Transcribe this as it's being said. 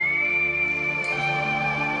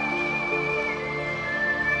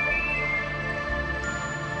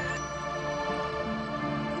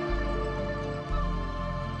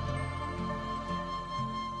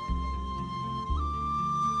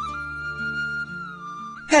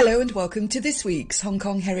Hello and welcome to this week's Hong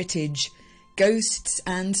Kong Heritage. Ghosts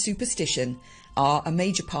and superstition are a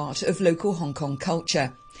major part of local Hong Kong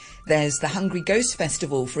culture. There's the Hungry Ghost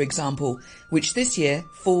Festival, for example, which this year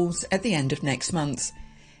falls at the end of next month.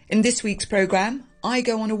 In this week's programme, I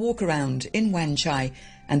go on a walk around in Wan Chai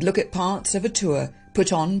and look at parts of a tour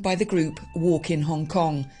put on by the group Walk in Hong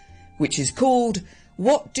Kong, which is called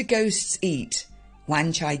What Do Ghosts Eat?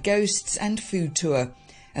 Wan Chai Ghosts and Food Tour.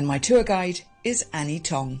 And my tour guide is Annie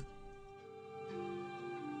Tong.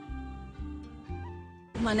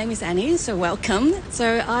 My name is Annie, so welcome.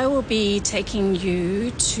 So I will be taking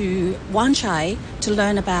you to Wan Chai to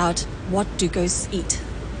learn about what do ghosts eat.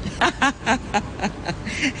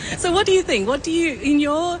 So what do you think? In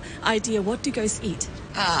your idea, what do ghosts eat?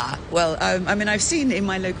 I've seen in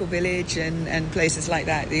my local village and places like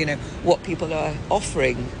that, what people are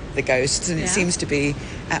offering the ghosts, and it seems to be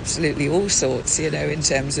absolutely all sorts, in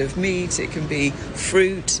terms of meat, it can be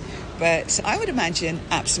fruit, but I would imagine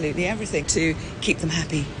absolutely everything to keep them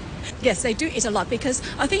happy. Yes, they do eat a lot because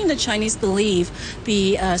I think the Chinese believe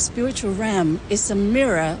the spiritual realm is a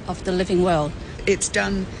mirror of the living world. It's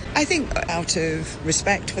done, I think, out of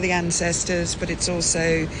respect for the ancestors, but it's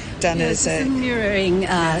also done as a mirroring.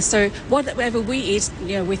 So whatever we eat,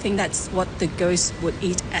 we think that's what the ghosts would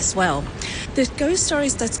eat as well. The ghost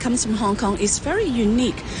stories that comes from Hong Kong is very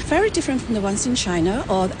unique, very different from the ones in China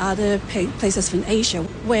or other places from Asia.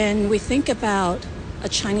 When we think about a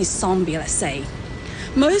Chinese zombie, let's say,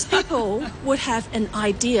 most people would have an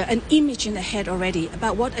idea, an image in their head already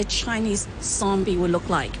about what a Chinese zombie would look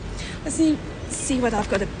like. Let's see what I've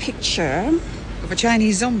got a picture of a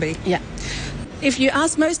Chinese zombie. Yeah. If you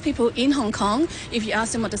ask most people in Hong Kong, if you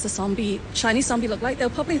ask them what does a Chinese zombie look like, they'll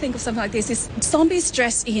probably think of something like this. It's zombies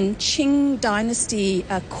dressed in Qing Dynasty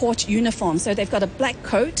court uniform. So they've got a black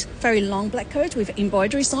coat, very long black coat with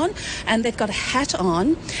embroideries on, and they've got a hat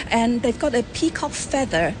on, and they've got a peacock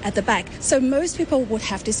feather at the back. So most people would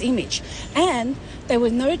have this image. And they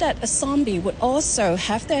would know that a zombie would also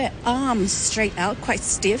have their arms straight out, quite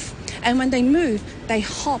stiff, and when they move, they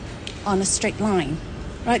hop on a straight line.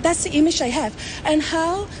 Right, that's the image they have. And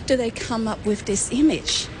how do they come up with this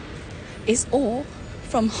image? It's all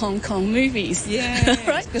from Hong Kong movies. Yeah,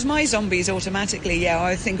 right? Because my zombies automatically,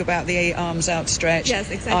 I think about the 8 arms outstretched,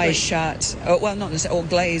 yes, exactly. Eyes shut, not necessarily, or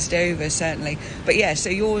glazed over, certainly. But so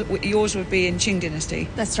yours would be in Qing Dynasty.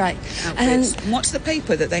 That's right. Outfits. And what's the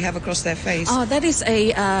paper that they have across their face? Oh, that is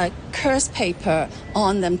a curse paper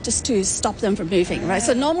on them just to stop them from moving, right?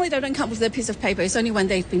 So normally they don't come with a piece of paper. It's only when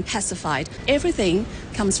they've been pacified. Everything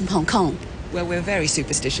comes from Hong Kong. Well, we're very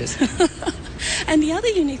superstitious. And the other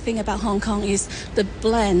unique thing about Hong Kong is the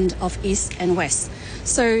blend of East and West.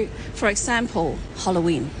 So, for example,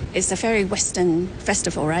 Halloween is a very Western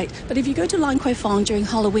festival, right? But if you go to Lan Kwai Fong during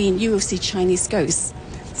Halloween, you will see Chinese ghosts.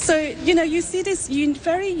 So, you see this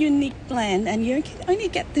very unique blend, and you only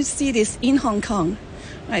get to see this in Hong Kong.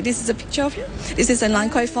 Right, this is a picture of you. This is in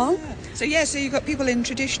Lan Kwai Fong. So you've got people in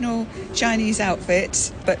traditional Chinese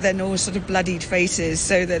outfits, but then all sort of bloodied faces,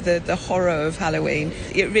 so that the horror of Halloween,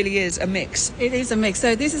 it really is a mix. It is a mix.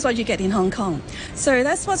 So this is what you get in Hong Kong. So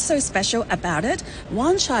that's what's so special about it.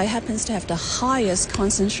 Wan Chai happens to have the highest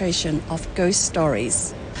concentration of ghost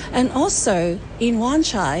stories. And also in Wan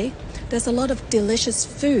Chai, there's a lot of delicious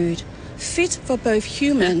food fit for both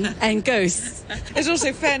human and ghosts. There's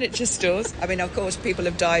also furniture stores. I mean, of course, people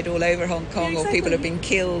have died all over Hong Kong, or people have been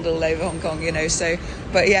killed all over Hong Kong,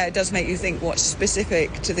 But it does make you think what's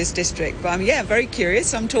specific to this district. But I'm, very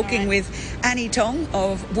curious. I'm talking with Annie Tong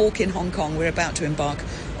of Walk in Hong Kong. We're about to embark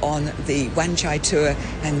on the Wan Chai tour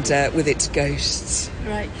and with its ghosts.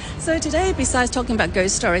 Right. So today, besides talking about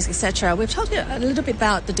ghost stories, etc., we've talked a little bit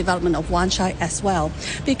about the development of Wan Chai as well.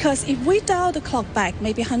 Because if we dial the clock back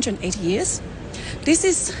maybe 180 years, this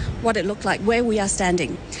is what it looked like where we are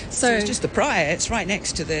standing. So it's just the Prior. It's right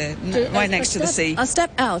next to the sea. A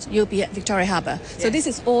step out, you'll be at Victoria Harbour. So this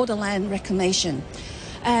is all the land reclamation.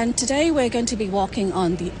 And today we're going to be walking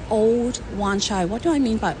on the old Wan Chai. What do I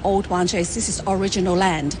mean by old Wan Chai? This is original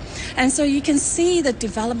land. And so you can see the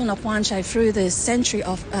development of Wan Chai through the century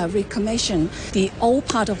of reclamation. The old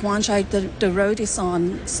part of Wan Chai, the road is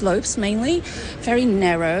on slopes mainly, very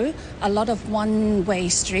narrow, a lot of one-way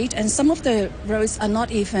street, and some of the roads are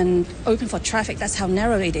not even open for traffic. That's how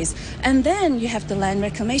narrow it is. And then you have the land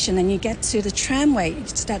reclamation, and you get to the tramway. You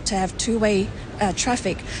start to have two-way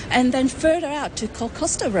traffic. And then further out to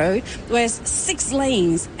Costa Road, where it's 6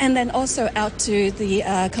 lanes, and then also out to the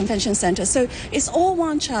convention centre. So it's all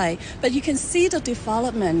Wan Chai, but you can see the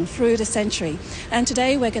development through the century. And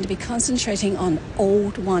today we're going to be concentrating on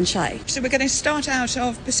old Wan Chai. So we're going to start out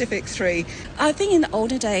of Pacific 3. I think in the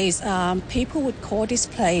older days, people would call this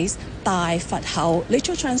place Dai Phật Hậu.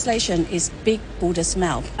 Literal translation is Big Buddha's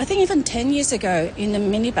Mouth. I think even 10 years ago in the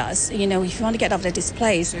minibus, if you want to get over to this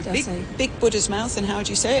place, so big Buddha's Mouth, and how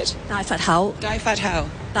do you say it? Dai Phật Hậu. Dai Phật Hậu.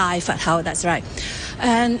 Dai Phật Hậu, that's right.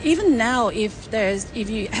 And even now, if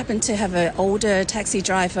you happen to have an older taxi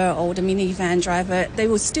driver, older minivan driver, they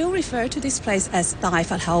will still refer to this place as Dai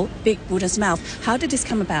Phật Hậu, Big Buddha's Mouth. How did this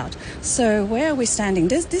come about? So where are we standing?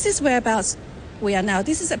 This is whereabouts we are now.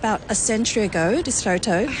 This is about a century ago, this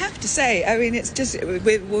photo. I have to say, it's just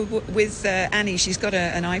with Annie, she's got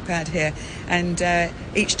an iPad here, and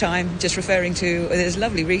each time just referring to, there's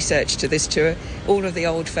lovely research to this tour, all of the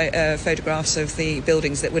old photographs of the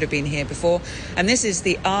buildings that would have been here before. And this is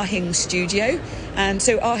the Ah Hing studio. And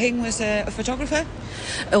so Ah Hing was a photographer?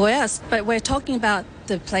 Oh, yes, but we're talking about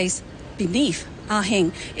the place beneath Ah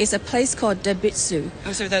Hing. Is a place called Dabitsu.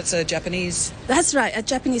 Oh, so that's a Japanese... That's right, a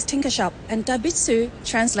Japanese tinker shop. And Dabitsu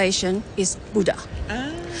translation is Buddha.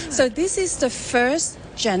 Ah. So this is the first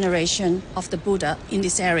generation of the Buddha in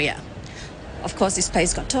this area. Of course, this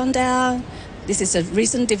place got torn down. This is a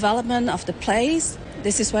recent development of the place.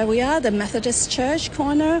 This is where we are, the Methodist Church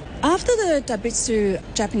corner. After the Dabitsu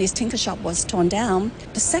Japanese tinker shop was torn down,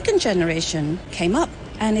 the second generation came up.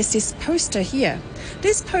 And it's this poster here.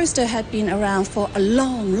 This poster had been around for a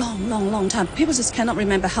long time. People just cannot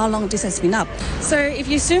remember how long this has been up. So if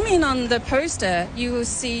you zoom in on the poster, you will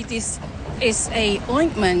see this is a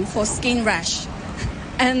ointment for skin rash.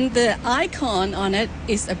 And the icon on it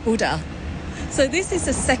is a Buddha. So this is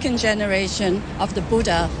the second generation of the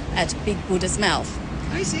Buddha at Big Buddha's Mouth.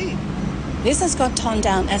 I see. This has got torn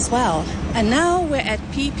down as well. And now we're at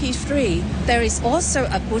PP3. There is also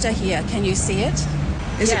a Buddha here. Can you see it?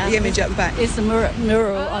 Is it the image at the back? It's the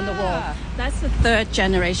mural on the wall. That's the third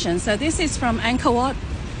generation. So this is from Angkor Wat,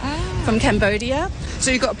 from Cambodia.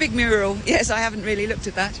 So you've got a big mural. Yes, I haven't really looked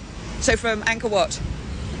at that. So from Angkor Wat,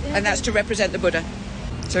 and that's to represent the Buddha.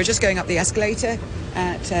 So we're just going up the escalator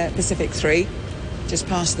at Pacific 3, just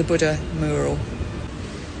past the Buddha mural.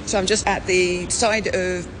 So I'm just at the side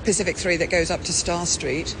of Pacific 3 that goes up to Star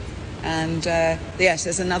Street. And yes,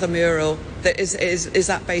 there's another mural. That is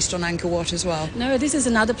that based on Angkor Wat as well? No, this is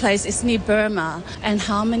another place. It's near Burma. And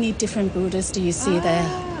how many different Buddhas do you see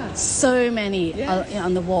there? So many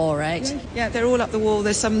on the wall, right? Yeah, they're all up the wall.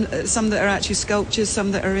 There's some that are actually sculptures,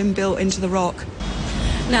 some that are inbuilt into the rock.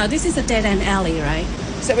 Now, this is a dead-end alley, right?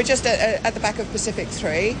 So we're just at the back of Pacific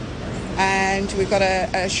 3, and we've got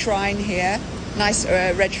a shrine here. Nice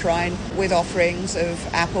red shrine with offerings of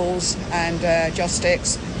apples and joss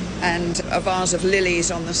sticks, and a vase of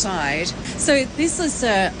lilies on the side. So this is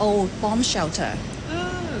an old bomb shelter.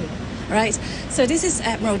 Oh. Right? So this is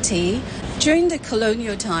Admiralty. During the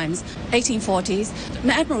colonial times, 1840s,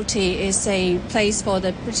 Admiralty is a place for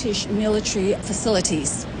the British military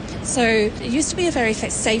facilities. So it used to be a very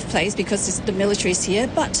safe place because the military is here,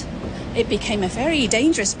 but it became a very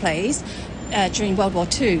dangerous place during World War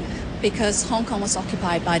II. Because Hong Kong was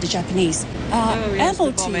occupied by the Japanese.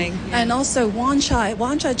 Admiralty and also Wan Chai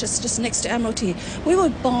just next to Admiralty, we were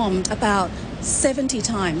bombed about 70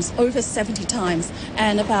 times, over 70 times,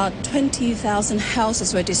 and about 20,000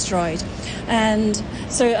 houses were destroyed. And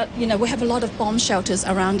so, we have a lot of bomb shelters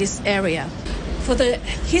around this area. For the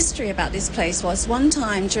history about this place was one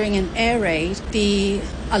time during an air raid, the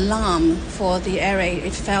alarm for the air raid,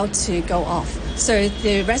 it failed to go off. So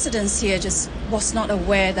the residents here just was not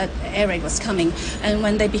aware that air raid was coming. And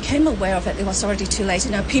when they became aware of it, it was already too late.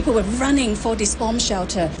 People were running for this bomb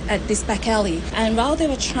shelter at this back alley. And while they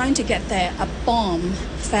were trying to get there, a bomb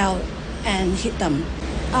fell and hit them.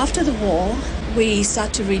 After the war, we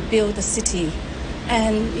start to rebuild the city.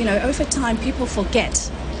 And, over time, people forget.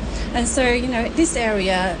 And so, this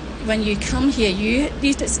area, when you come here, you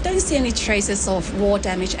don't see any traces of war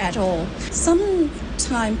damage at all. Some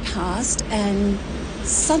time passed and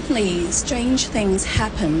suddenly strange things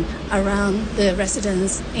happen around the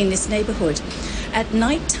residents in this neighborhood. At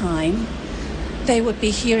night time, they would be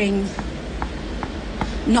hearing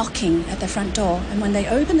knocking at the front door. And when they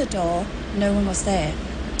opened the door, no one was there.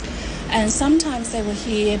 And sometimes they will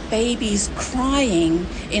hear babies crying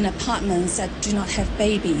in apartments that do not have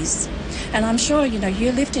babies. And I'm sure,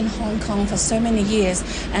 you lived in Hong Kong for so many years,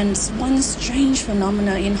 and one strange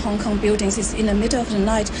phenomenon in Hong Kong buildings is in the middle of the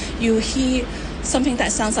night, you hear something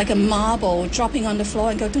that sounds like a marble dropping on the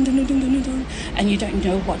floor and go dun dun dun dun dun dun, and you don't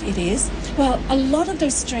know what it is. Well, a lot of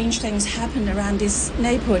those strange things happen around this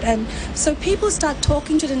neighborhood, and so people start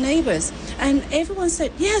talking to the neighbors, and everyone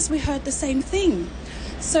said, yes, we heard the same thing.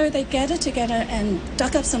 So they gathered together and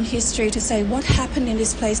dug up some history to say what happened in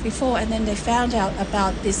this place before, and then they found out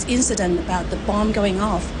about this incident, about the bomb going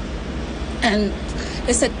off. And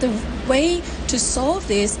they said the way to solve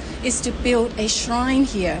this is to build a shrine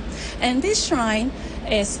here. And this shrine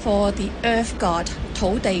is for the earth god,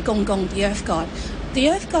 土地公公, the earth god.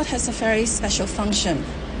 The earth god has a very special function.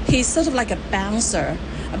 He's sort of like a bouncer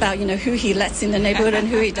about, who he lets in the neighborhood and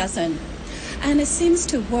who he doesn't. And it seems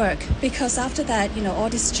to work because after that, all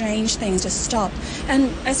these strange things just stopped.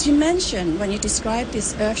 And as you mentioned, when you describe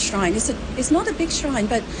this earth shrine, it's not a big shrine,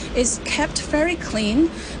 but it's kept very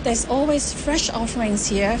clean. There's always fresh offerings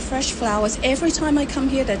here, fresh flowers. Every time I come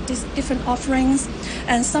here, there are different offerings.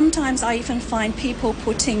 And sometimes I even find people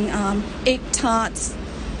putting egg tarts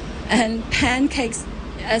and pancakes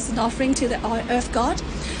as an offering to the earth god.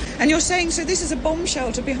 And you're saying, so this is a bomb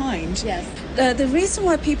shelter behind? Yes. The reason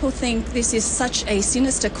why people think this is such a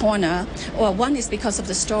sinister corner, well, one is because of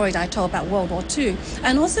the story that I told about World War II,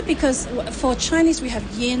 and also because for Chinese we have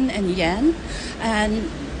yin and yang,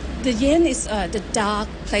 and the yin is the dark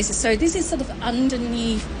places. So this is sort of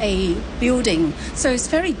underneath a building, so it's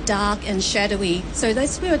very dark and shadowy. So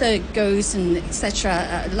that's where the ghosts and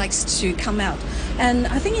etc. Likes to come out. And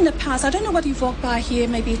I think in the past, I don't know what you've walked by here,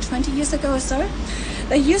 maybe 20 years ago or so,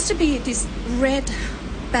 there used to be this red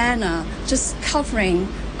banner just covering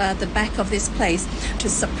the back of this place to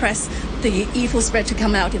suppress the evil spirit to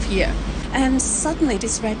come out of here. And suddenly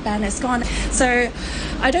this red banner is gone. So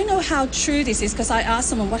I don't know how true this is, because I asked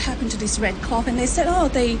someone what happened to this red cloth, and they said,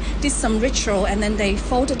 they did some ritual and then they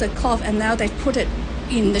folded the cloth and now they've put it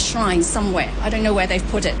in the shrine somewhere. I don't know where they've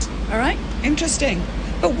put it. All right? Interesting.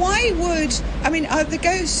 But why are the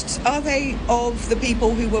ghosts, are they of the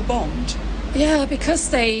people who were bombed? Yeah,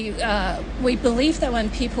 because we believe that when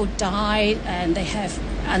people die and they have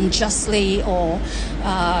unjustly, or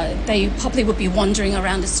they probably would be wandering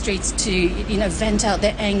around the streets to, vent out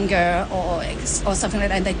their anger or something like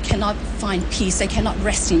that, and they cannot find peace, they cannot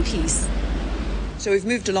rest in peace. So we've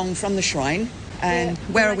moved along from the shrine, and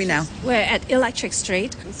where are we now? We're at Electric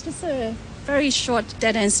Street. It's just a very short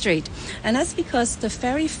dead-end street, and that's because the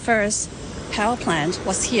very first power plant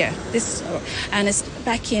was here. And it's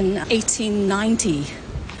back in 1890.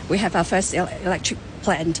 We have our first electric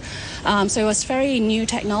plant. So it was very new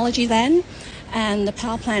technology then, and the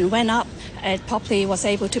power plant went up. It probably was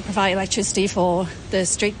able to provide electricity for the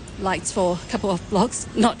street lights for a couple of blocks.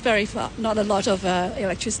 Not very far, not a lot of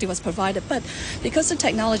electricity was provided, but because the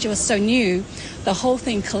technology was so new, the whole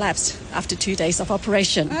thing collapsed after 2 days of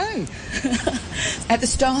operation. Oh. At the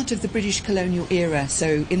start of the British colonial era,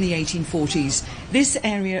 so in the 1840s, this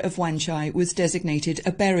area of Wan Chai was designated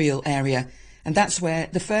a burial area, and that's where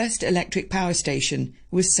the first electric power station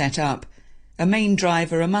was set up. A main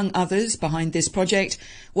driver, among others, behind this project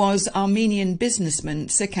was Armenian businessman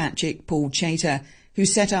Sakatchik Paul Chater, who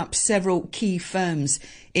set up several key firms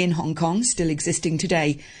in Hong Kong, still existing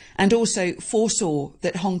today, and also foresaw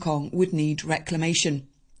that Hong Kong would need reclamation.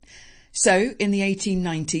 So, in the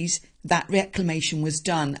 1890s, that reclamation was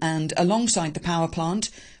done, and alongside the power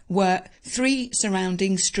plant were 3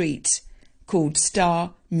 surrounding streets called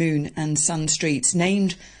Star, Moon and Sun Streets,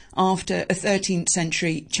 named after a 13th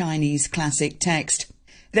century Chinese classic text.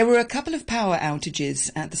 There were a couple of power outages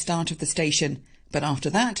at the start of the station, but after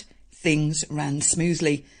that, things ran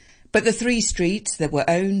smoothly. But the 3 streets that were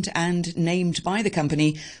owned and named by the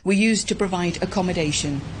company were used to provide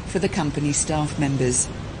accommodation for the company staff members.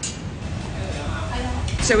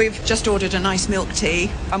 So we've just ordered a nice milk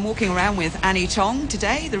tea. I'm walking around with Annie Tong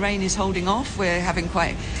today. The rain is holding off. We're having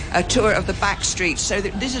quite a tour of the back streets. So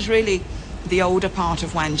this is really the older part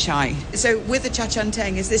of Wan Chai. So with the Cha Chan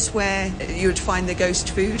Teng, is this where you would find the ghost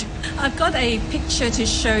food? I've got a picture to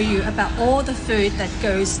show you about all the food that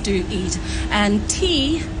ghosts do eat, and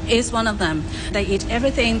tea is one of them. They eat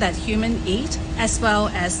everything that humans eat, as well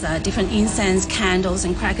as different incense, candles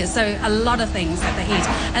and crackers, so a lot of things that they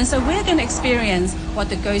eat. And so we're going to experience what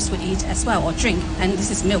the ghosts would eat as well, or drink, and this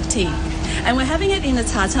is milk tea. And we're having it in the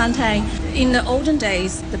Cha Chan Teng. In the olden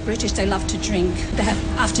days, the British, they love to drink. They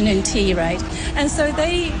have afternoon tea, right? And so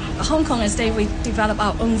Hong Kongers, we develop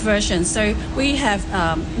our own version. So we have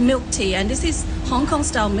milk tea, and this is Hong Kong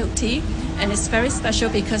style milk tea. and it's very special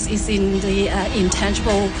because it's in the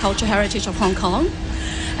intangible cultural heritage of Hong Kong.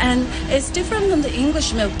 And it's different from the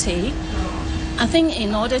English milk tea. I think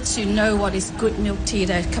in order to know what is good milk tea,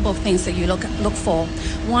 there are a couple of things that you look for.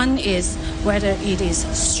 One is whether it is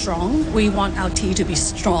strong. We want our tea to be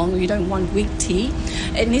strong. We don't want weak tea.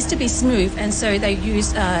 It needs to be smooth, and so they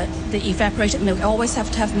use the evaporated milk. Always have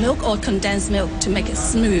to have milk or condensed milk to make it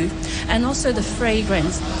smooth. And also the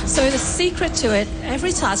fragrance. So the secret to it,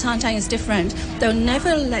 every cha chaan teng is different. They'll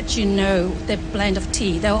never let you know the blend of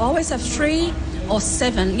tea. They'll always have 3 or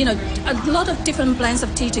 7, a lot of different blends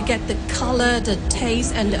of tea to get the color, the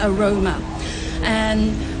taste, and the aroma.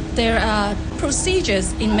 And there are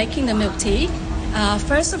procedures in making the milk tea.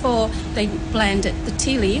 First of all, they blend the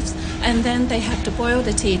tea leaves, and then they have to boil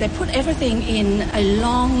the tea. They put everything in a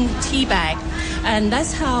long tea bag, and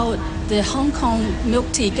that's how the Hong Kong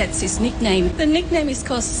milk tea gets its nickname. The nickname is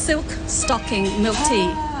called silk stocking milk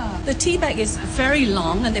tea. The tea bag is very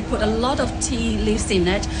long, and they put a lot of tea leaves in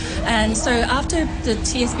it. And so after the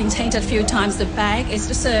tea has been tainted a few times, the bag is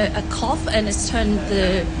just a cloth, and it's turned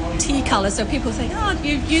the tea color. So people think, oh,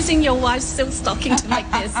 you're using your wife's silk stocking to make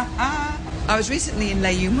this. I was recently in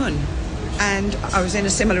Lei Yu Mun, and I was in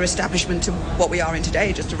a similar establishment to what we are in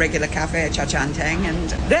today, just a regular cafe, a cha chaan teng.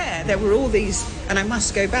 And there were all these, and I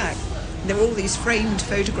must go back, there were all these framed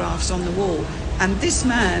photographs on the wall. And this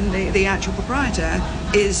man, the actual proprietor,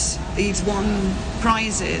 he's won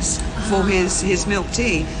prizes for his milk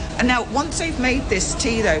tea. And now, once they've made this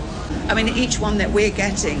tea, though, I mean, each one that we're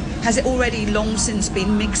getting, has it already long since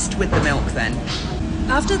been mixed with the milk then?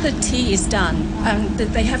 After the tea is done,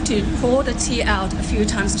 they have to pour the tea out a few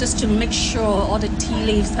times just to make sure all the tea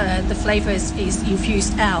leaves, the flavor is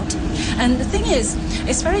infused out. And the thing is,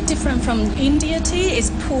 it's very different from India tea. It's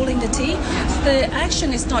pooling the tea. The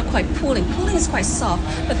action is not quite pooling. Pooling is quite soft,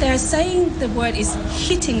 but they're saying the word is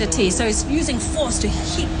hitting the tea. So it's using force to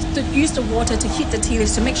use the water to hit the tea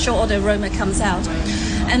leaves to make sure all the aroma comes out.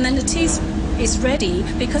 And then the tea is ready.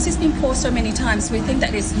 Because it's been poured so many times, we think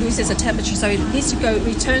that it loses the temperature, so it needs to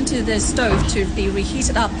return to the stove to be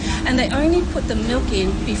reheated up, and they only put the milk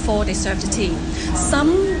in before they serve the tea.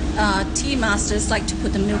 Some tea masters like to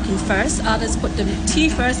put the milk in first, others put the tea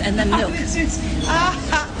first and then milk.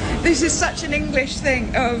 This is such an English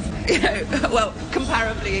thing of,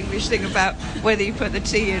 comparably English thing about whether you put the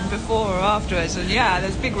tea in before or afterwards. And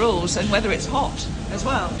there's big rules, and whether it's hot as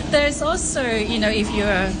well. There's also, if you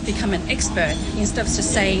become an expert, instead of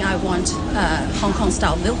just saying I want Hong Kong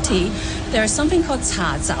style milk tea, there's something called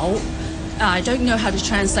cha zao. I don't know how to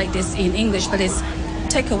translate this in English, but it's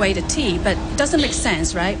take away the tea, but it doesn't make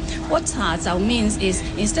sense, right? What cha zao means is,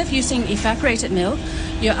 instead of using evaporated milk,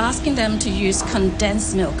 you're asking them to use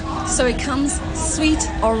condensed milk. So it comes sweet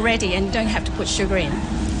already, and you don't have to put sugar in.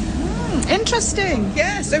 Interesting.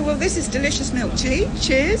 Yeah, so this is delicious milk tea.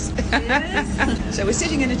 Cheers. Yes. So we're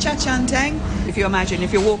sitting in a cha chaan teng. If you imagine,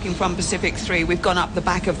 if you're walking from Pacific 3, we've gone up the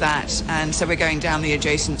back of that, and so we're going down the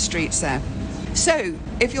adjacent streets there. So,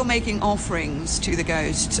 if you're making offerings to the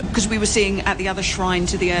ghosts, because we were seeing at the other shrine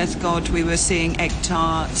to the earth god, we were seeing egg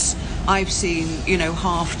tarts, I've seen,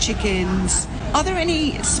 half chickens. Are there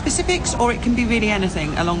any specifics, or it can be really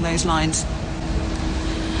anything along those lines?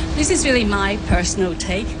 This is really my personal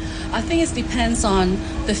take. I think it depends on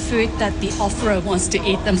the food that the offerer wants to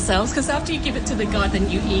eat themselves, because after you give it to the god, then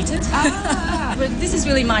you eat it. But this is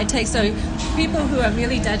really my take. So people who are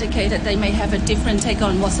really dedicated, they may have a different take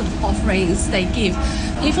on what sort of offerings they give.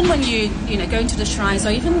 Even when you go into the shrines,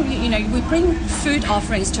 or even, we bring food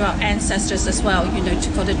offerings to our ancestors as well,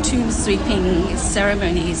 for the tomb sweeping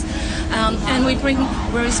ceremonies. And we bring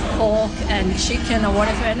roast pork and chicken or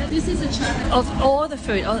whatever. And this is a chunk of all the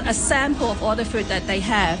food, or a sample of all the food that they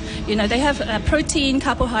have. They have protein,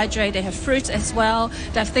 carbohydrate, they have fruits as well.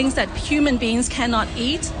 They have things that human beings cannot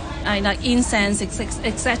eat, like incense,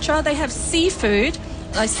 etc. They have seafood,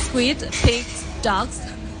 like squid, pigs, ducks,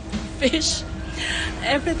 fish,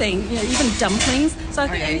 everything, even dumplings. So I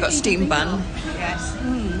think you've got steamed bun. Yes.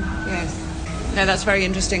 Yes. No, that's very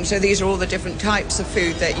interesting. So these are all the different types of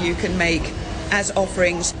food that you can make as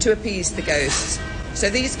offerings to appease the ghosts. So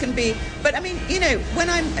these can be, but I mean,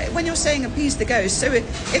 when you're saying appease the ghosts, so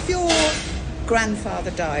if your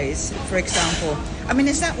grandfather dies, for example, I mean,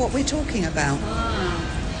 is that what we're talking about?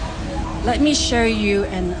 Let me show you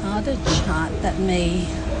another chart that may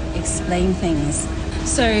explain things.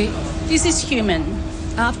 So this is human.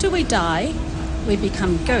 After we die, we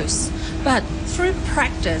become ghosts. But through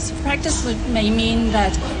practice may mean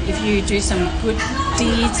that if you do some good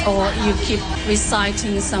deeds or you keep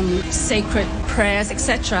reciting some sacred prayers,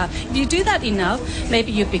 etc., if you do that enough,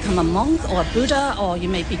 maybe you become a monk or a Buddha, or you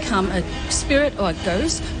may become a spirit or a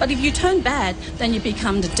ghost. But if you turn bad, then you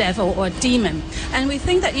become the devil or a demon. And we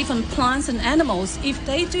think that even plants and animals, if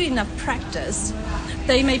they do enough practice,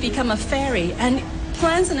 they may become a fairy. And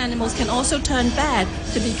plants and animals can also turn bad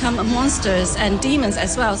to become monsters and demons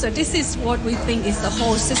as well. So this is what we think is the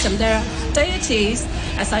whole system. There are deities,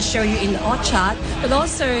 as I show you in the org chart, but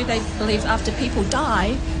also they believe after people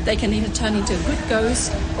die, they can either turn into a good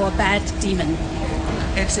ghost or a bad demon.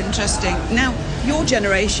 It's interesting. Now, your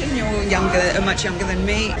generation, you're younger, much younger than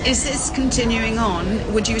me. Is this continuing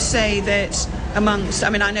on? Would you say that amongst, I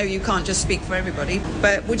mean, I know you can't just speak for everybody,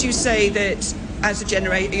 but would you say that as a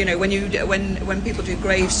generation, you know, when people do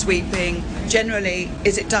grave sweeping, generally,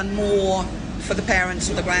 is it done more for the parents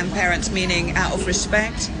or the grandparents, meaning out of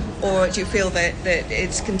respect, or do you feel that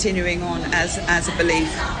it's continuing on as a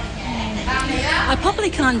belief? I probably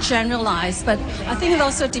can't generalize, but I think it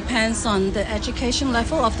also depends on the education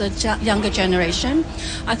level of the younger generation.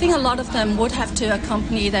 I think a lot of them would have to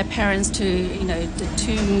accompany their parents to, you know, the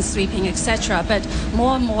tomb sweeping, etc. But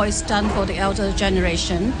more and more is done for the elder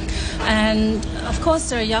generation. And of course,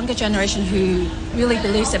 there are younger generation who really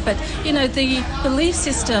believes it. But, you know, the belief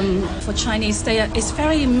system for Chinese, is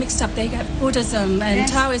very mixed up. They have Buddhism and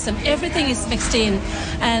Taoism. Everything is mixed in.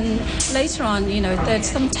 And later on, you know, there's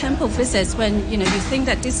some temple visits when, you know, you think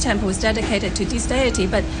that this temple is dedicated to this deity,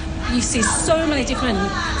 but you see so many different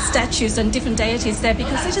statues and different deities there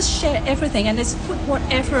because they just share everything and they put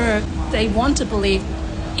whatever they want to believe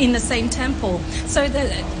in the same temple. So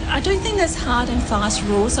I don't think there's hard and fast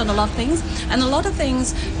rules on a lot of things. And a lot of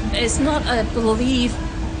things is not a belief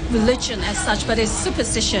religion as such, but it's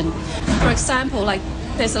superstition. For example, like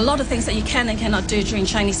there's a lot of things that you can and cannot do during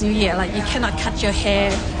Chinese New Year. Like you cannot cut your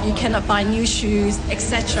hair, you cannot buy new shoes,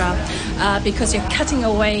 etc. Because you're cutting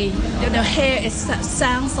away, you know, hair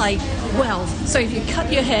sounds like wealth. So if you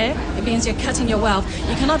cut your hair, it means you're cutting your wealth.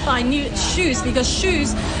 You cannot buy new shoes because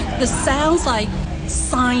shoes, the sounds like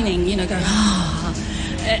signing, you know, go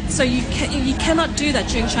so you cannot do that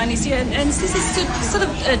during Chinese Year, and this is sort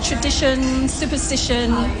of a tradition,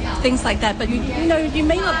 superstition, things like that. But you know, you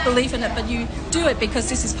may not believe in it, but you do it because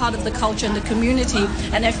this is part of the culture and the community,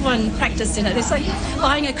 and everyone practices in it. It's like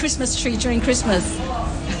buying a Christmas tree during Christmas.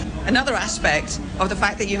 Another aspect of the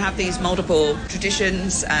fact that you have these multiple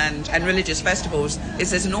traditions and religious festivals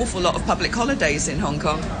is there's an awful lot of public holidays in Hong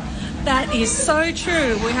Kong. That is so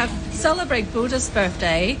true. We have celebrate Buddha's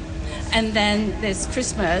birthday, and then there's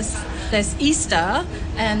Christmas, there's Easter,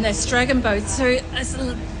 and there's Dragon Boat. So it's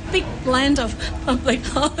a big blend of public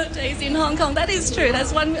holidays in Hong Kong. That is true.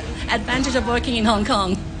 That's one advantage of working in Hong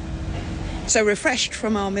Kong. So refreshed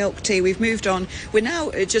from our milk tea, we've moved on. We're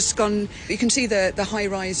now just gone, you can see the high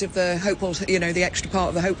rise of the Hopewell, you know, the extra part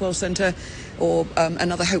of the Hopewell Centre, or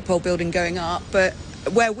another Hopewell building going up. But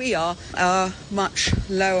where we are much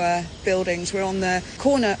lower buildings. We're on the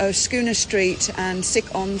corner of Schooner Street and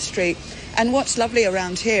Sick On Street. And what's lovely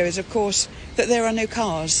around here is, of course, that there are no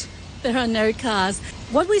cars. There are no cars.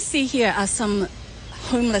 What we see here are some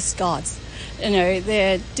homeless gods. You know,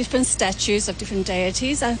 there are different statues of different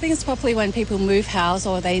deities. I think it's probably when people move house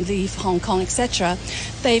or they leave Hong Kong, etc.,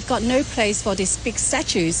 they've got no place for these big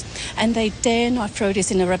statues, and they dare not throw this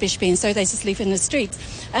in a rubbish bin, so they just leave in the streets.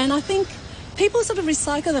 And I think people sort of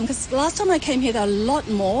recycle them, because last time I came here there were a lot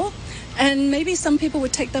more, and maybe some people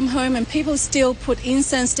would take them home and people still put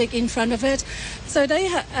incense stick in front of it. So they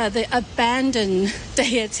have the abandoned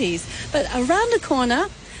deities. But around the corner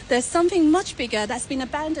there's something much bigger that's been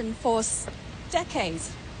abandoned for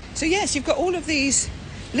decades. So yes, you've got all of these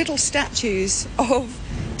little statues of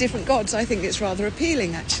different gods. I think it's rather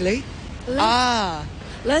appealing, actually.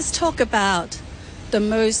 Let's talk about the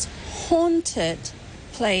most haunted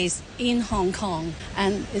place in Hong Kong,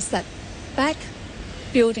 and it's that back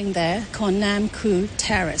building there called Nam Kwu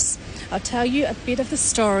Terrace. I'll tell you a bit of the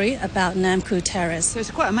story about Nam Kwu Terrace. So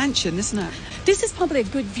it's quite a mansion, isn't it? This is probably a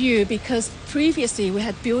good view because previously we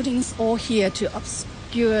had buildings all here to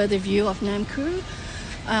obscure the view of Nam Kwu.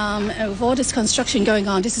 And with all this construction going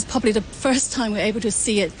on, this is probably the first time we're able to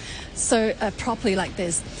see it so properly like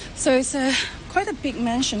this. So it's quite a big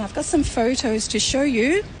mansion. I've got some photos to show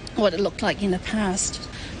you what it looked like in the past.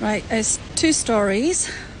 Right, it's 2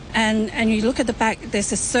 stories. And you look at the back,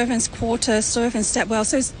 there's a servant's quarter, servant stepwell.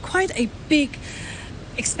 So it's quite a big,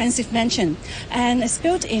 expensive mansion. And it's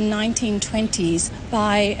built in 1920s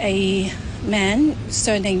by a man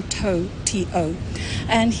surnamed To, T-O.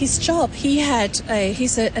 And his job,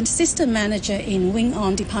 he's an assistant manager in Wing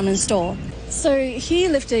On department store. So he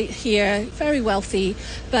lived here, very wealthy,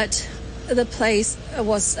 but the place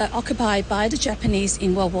was occupied by the Japanese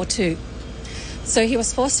in World War II. So he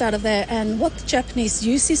was forced out of there, and what the Japanese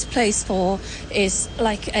use this place for is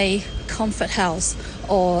like a comfort house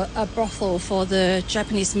or a brothel for the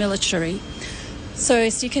Japanese military. So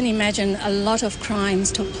as you can imagine, a lot of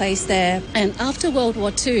crimes took place there. And after World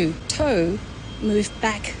War II, To moved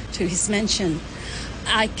back to his mansion.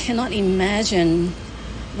 I cannot imagine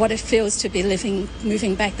what it feels to be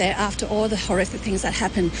moving back there after all the horrific things that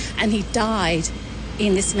happened. And he died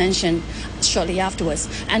in this mansion shortly afterwards.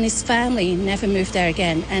 And his family never moved there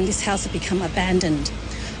again, and this house had become abandoned.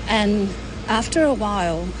 And after a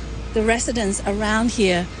while, the residents around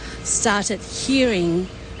here started hearing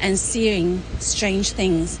and seeing strange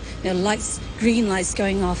things. Lights, green lights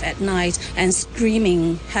going off at night and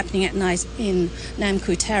screaming happening at night in Nam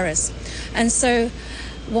Kwu Terrace. And so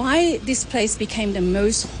why this place became the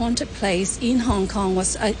most haunted place in Hong Kong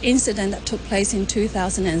was an incident that took place in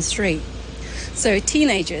 2003. So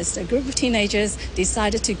a group of teenagers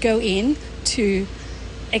decided to go in to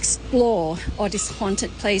explore all these haunted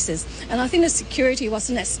places. And I think the security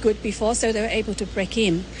wasn't as good before, so they were able to break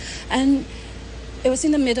in. And it was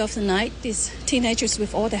in the middle of the night, these teenagers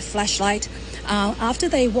with all their flashlight. After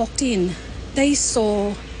they walked in, they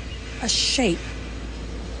saw a shape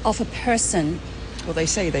of a person. Well, they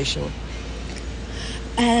say they saw.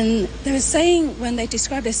 And they were saying, when they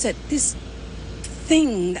described it, they said this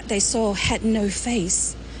thing that they saw had no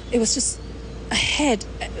face. It was just a head,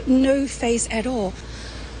 no face at all.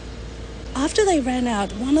 After they ran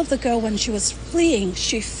out, one of the girls, when she was fleeing,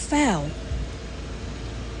 she fell.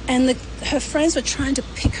 And her friends were trying to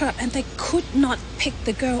pick her up, and they could not pick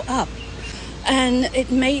the girl up. And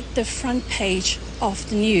it made the front page of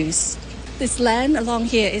the news. This land along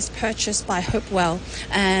here is purchased by Hopewell,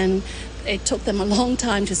 and it took them a long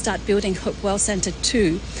time to start building Hopewell Centre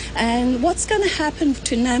 2. And what's going to happen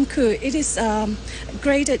to Nam Kwu? It is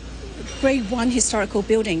Grade 1 historical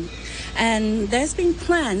building. And there's been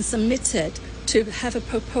plans submitted to have a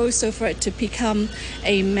proposal for it to become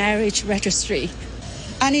a marriage registry.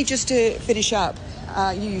 Annie, just to finish up,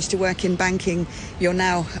 you used to work in banking. You're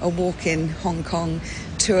now a walk-in Hong Kong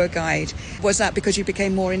tour guide. Was that because you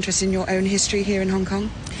became more interested in your own history here in Hong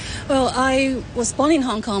Kong? Well, I was born in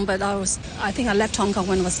Hong Kong, but I think I left Hong Kong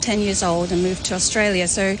when I was 10 years old and moved to Australia.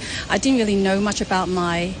 So I didn't really know much about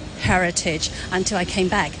my heritage until I came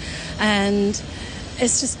back. And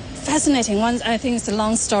it's just fascinating. I think it's a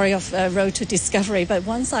long story of road to discovery, but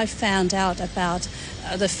once I found out about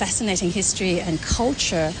the fascinating history and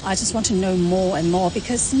culture, I just want to know more and more,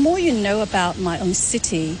 because the more you know about my own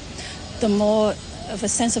city, the more of a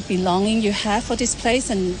sense of belonging you have for this place,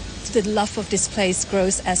 and the love of this place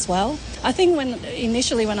grows as well. I think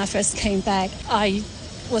initially when I first came back, I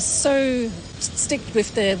was so stick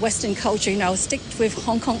with the Western culture. I was stick with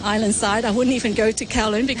Hong Kong Island side. I wouldn't even go to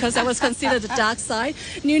Kowloon because that was considered the dark side.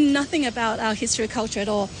 Knew nothing about our history or culture at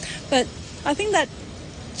all. But I think that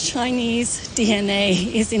Chinese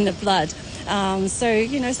DNA is in the blood. I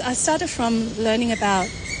started from learning about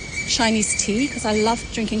Chinese tea because I love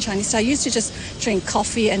drinking Chinese tea. I used to just drink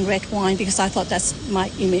coffee and red wine because I thought that's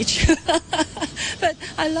my image. But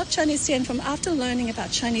I love Chinese tea, and from after learning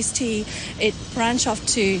about Chinese tea, it branched off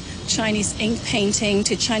to Chinese ink painting,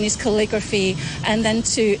 to Chinese calligraphy, and then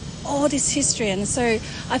to all this history. And so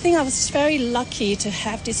I think I was very lucky to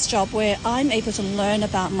have this job where I'm able to learn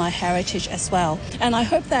about my heritage as well. And I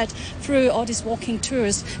hope that through all these walking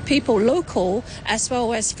tours, people local as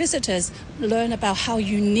well as visitors learn about how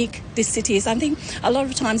unique this city is. I think a lot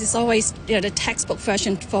of times it's always the textbook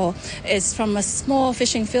version is from a small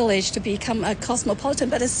fishing village to become a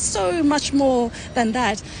cosmopolitan, but it's so much more than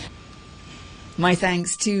that. My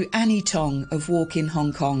thanks to Annie Tong of Walk in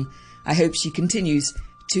Hong Kong. I hope she continues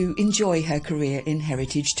to enjoy her career in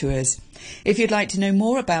heritage tours. If you'd like to know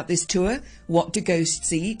more about this tour, What Do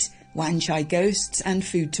Ghosts Eat?, Wan Chai Ghosts and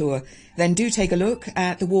Food Tour, then do take a look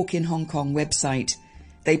at the Walk in Hong Kong website.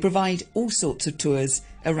 They provide all sorts of tours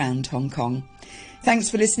around Hong Kong. Thanks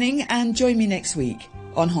for listening, and join me next week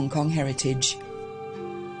on Hong Kong Heritage.